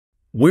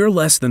We're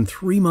less than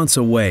 3 months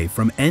away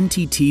from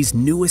NTT's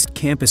newest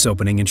campus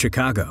opening in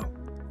Chicago.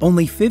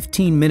 Only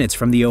 15 minutes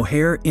from the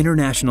O'Hare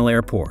International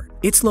Airport,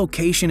 its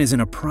location is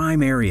in a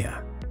prime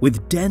area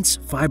with dense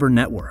fiber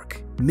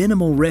network,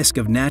 minimal risk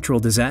of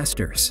natural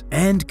disasters,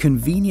 and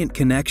convenient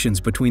connections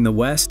between the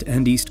West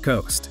and East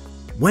Coast.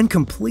 When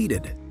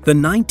completed, the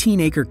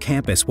 19-acre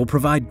campus will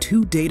provide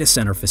 2 data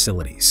center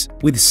facilities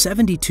with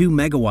 72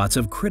 megawatts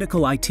of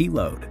critical IT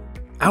load.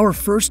 Our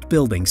first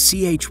building,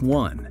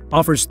 CH1,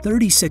 offers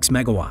 36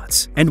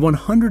 megawatts and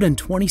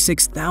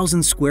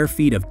 126,000 square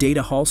feet of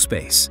data hall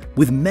space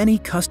with many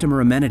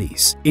customer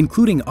amenities,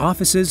 including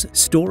offices,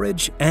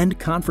 storage, and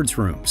conference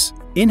rooms.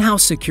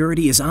 In-house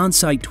security is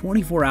on-site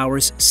 24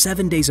 hours,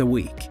 7 days a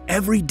week,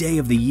 every day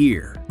of the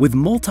year, with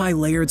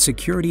multi-layered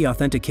security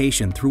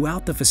authentication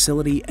throughout the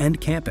facility and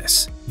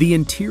campus. The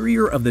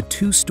interior of the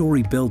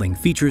 2-story building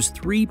features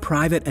 3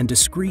 private and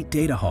discrete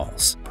data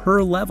halls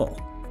per level,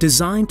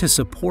 designed to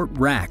support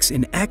racks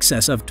in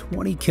excess of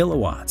 20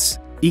 kilowatts.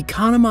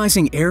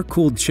 Economizing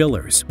air-cooled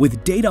chillers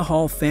with data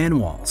hall fan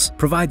walls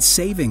provides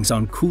savings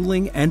on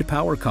cooling and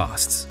power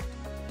costs.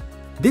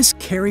 This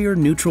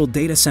carrier-neutral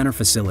data center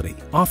facility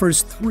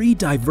offers 3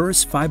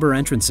 diverse fiber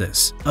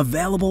entrances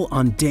available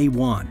on day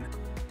 1.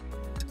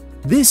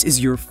 This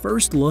is your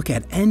first look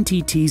at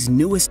NTT's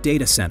newest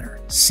data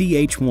center,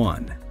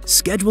 CH1,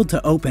 scheduled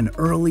to open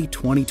early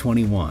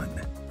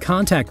 2021.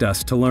 Contact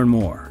us to learn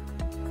more.